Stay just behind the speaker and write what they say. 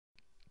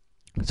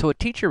So a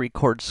teacher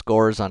records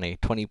scores on a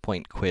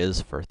 20-point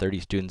quiz for 30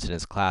 students in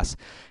his class,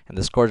 and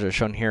the scores are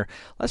shown here.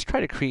 Let's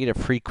try to create a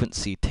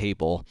frequency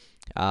table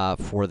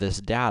for this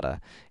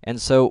data.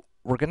 And so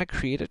we're going to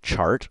create a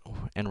chart,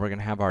 and we're going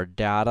to have our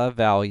data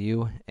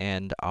value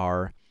and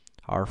our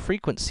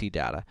frequency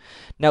data.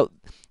 Now,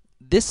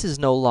 this is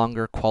no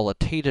longer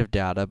qualitative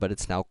data, but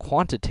it's now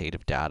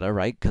quantitative data,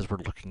 right? Because we're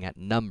looking at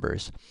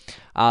numbers.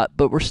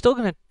 But we're still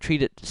going to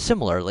treat it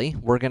similarly.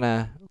 We're going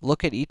to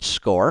look at each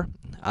score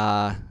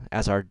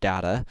as our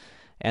data,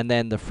 and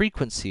then the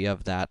frequency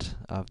of that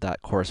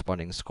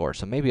corresponding score.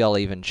 So maybe I'll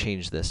even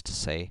change this to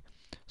say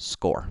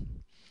score.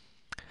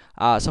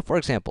 So for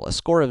example, a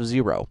score of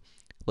 0.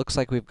 Looks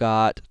like we've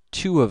got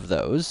 2 of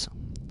those.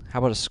 How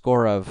about a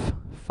score of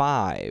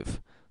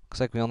 5? Looks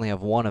like we only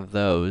have 1 of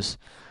those.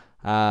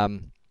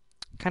 Kind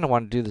of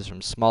want to do this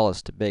from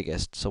smallest to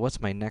biggest. So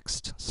what's my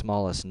next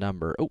smallest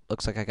number? Oh,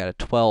 looks like I got a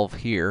 12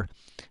 here,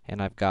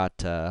 and I've got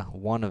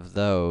 1 of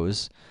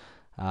those.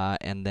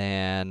 And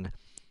then,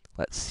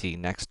 let's see,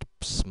 next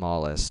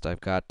smallest.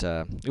 I've got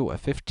a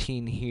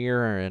 15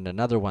 here and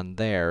another one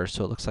there,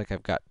 so it looks like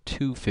I've got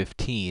 2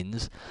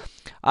 15s.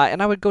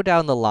 And I would go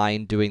down the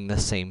line doing the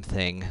same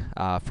thing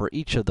for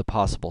each of the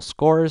possible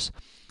scores,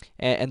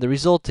 and the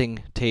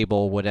resulting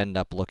table would end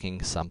up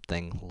looking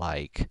something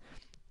like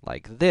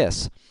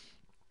this.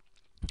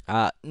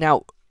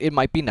 Now, it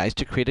might be nice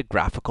to create a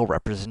graphical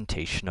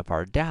representation of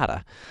our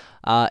data.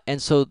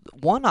 And so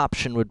one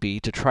option would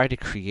be to try to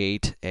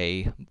create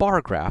a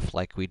bar graph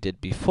like we did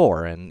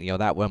before, and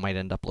that one might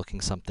end up looking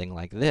something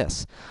like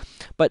this.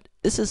 But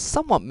this is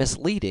somewhat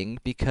misleading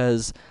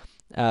because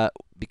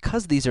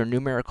these are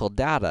numerical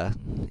data,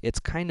 it's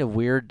kind of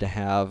weird to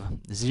have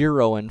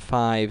 0 and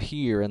 5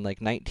 here and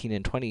like 19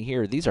 and 20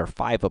 here. These are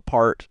 5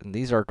 apart, and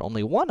these are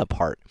only 1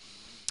 apart.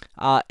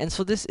 And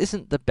so this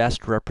isn't the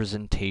best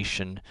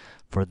representation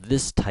for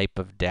this type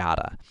of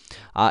data.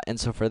 And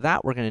so for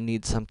that, we're going to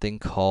need something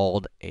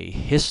called a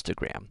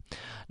histogram.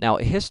 Now,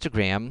 a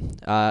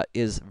histogram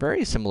is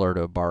very similar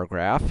to a bar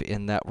graph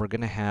in that we're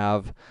going to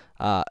have,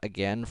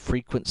 again,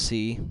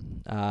 frequency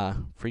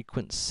along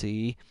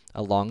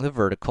the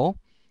vertical.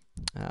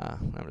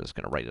 I'm just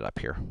going to write it up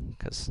here,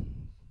 because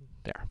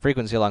there,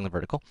 frequency along the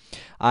vertical.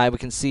 We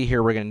can see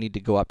here we're going to need to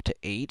go up to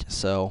 8.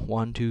 So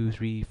 1, 2,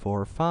 3,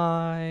 4,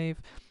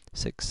 5,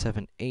 6,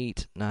 7,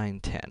 8, 9,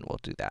 10. We'll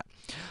do that.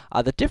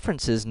 The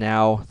difference is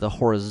now the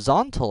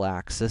horizontal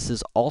axis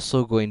is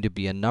also going to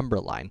be a number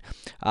line.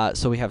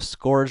 So we have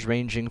scores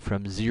ranging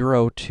from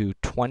 0 to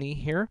 20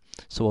 here.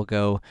 So we'll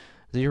go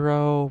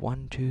 0,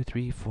 1, 2,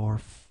 3, 4,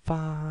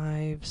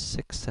 5,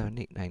 6, 7,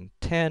 8, 9,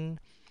 10,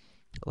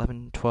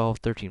 11, 12,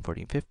 13,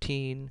 14,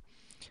 15,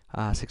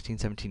 16,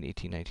 17,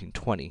 18, 19,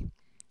 20.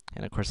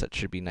 And of course, that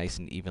should be nice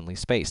and evenly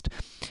spaced.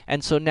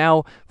 And so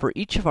now, for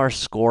each of our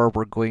score,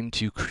 we're going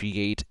to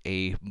create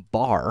a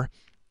bar.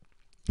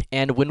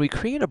 And when we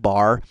create a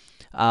bar,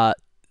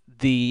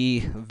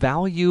 the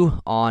value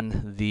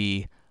on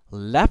the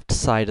left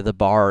side of the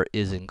bar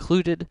is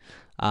included,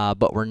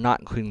 but we're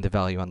not including the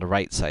value on the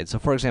right side. So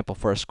for example,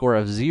 for a score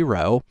of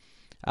 0,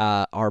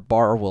 our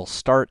bar will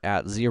start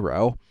at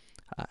 0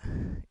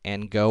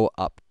 and go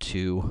up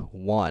to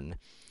 1.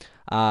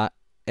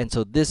 And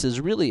so this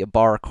is really a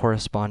bar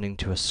corresponding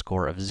to a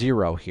score of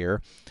 0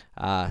 here,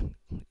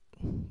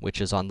 which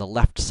is on the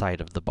left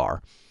side of the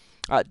bar.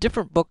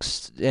 Different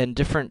books and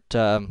different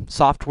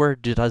software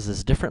does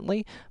this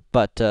differently,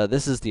 but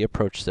this is the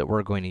approach that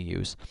we're going to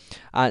use.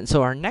 And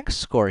so our next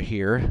score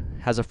here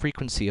has a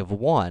frequency of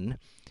 1,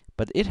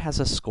 but it has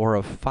a score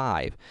of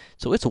 5.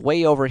 So it's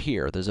way over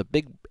here. There's a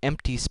big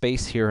empty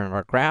space here in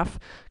our graph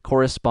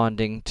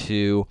corresponding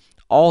to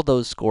all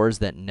those scores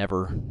that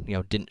never,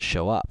 didn't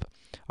show up.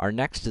 Our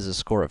next is a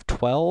score of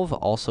 12,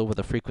 also with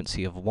a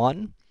frequency of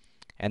 1.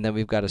 And then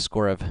we've got a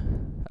score of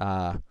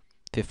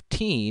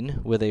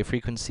 15 with a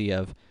frequency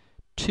of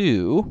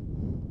 2.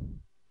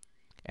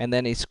 And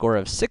then a score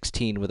of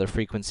 16 with a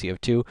frequency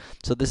of 2.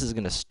 So this is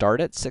going to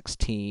start at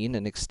 16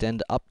 and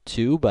extend up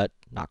to, but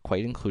not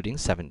quite including,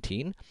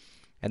 17.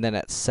 And then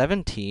at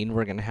 17,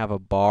 we're going to have a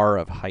bar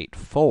of height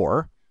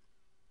 4.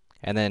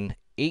 And then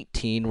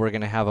 18, we're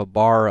going to have a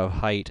bar of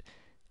height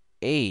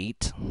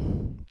 8.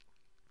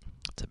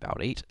 It's about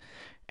 8.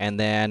 And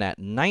then at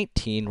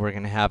 19, we're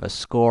going to have a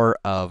score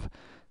of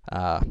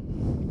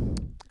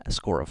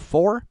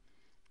 4.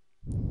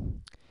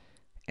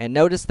 And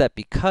notice that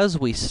because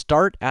we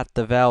start at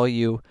the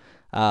value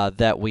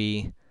that's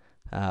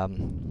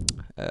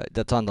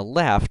on the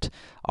left,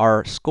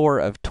 our score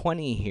of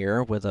 20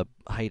 here with a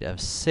height of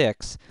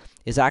 6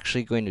 is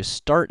actually going to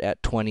start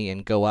at 20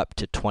 and go up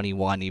to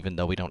 21, even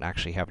though we don't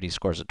actually have any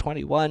scores at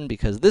 21,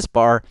 because this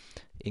bar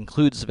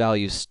includes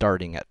values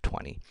starting at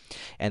 20.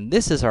 And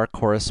this is our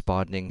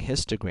corresponding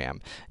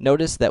histogram.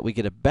 Notice that we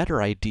get a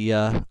better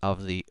idea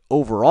of the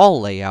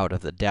overall layout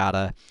of the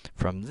data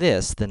from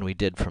this than we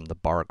did from the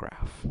bar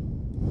graph.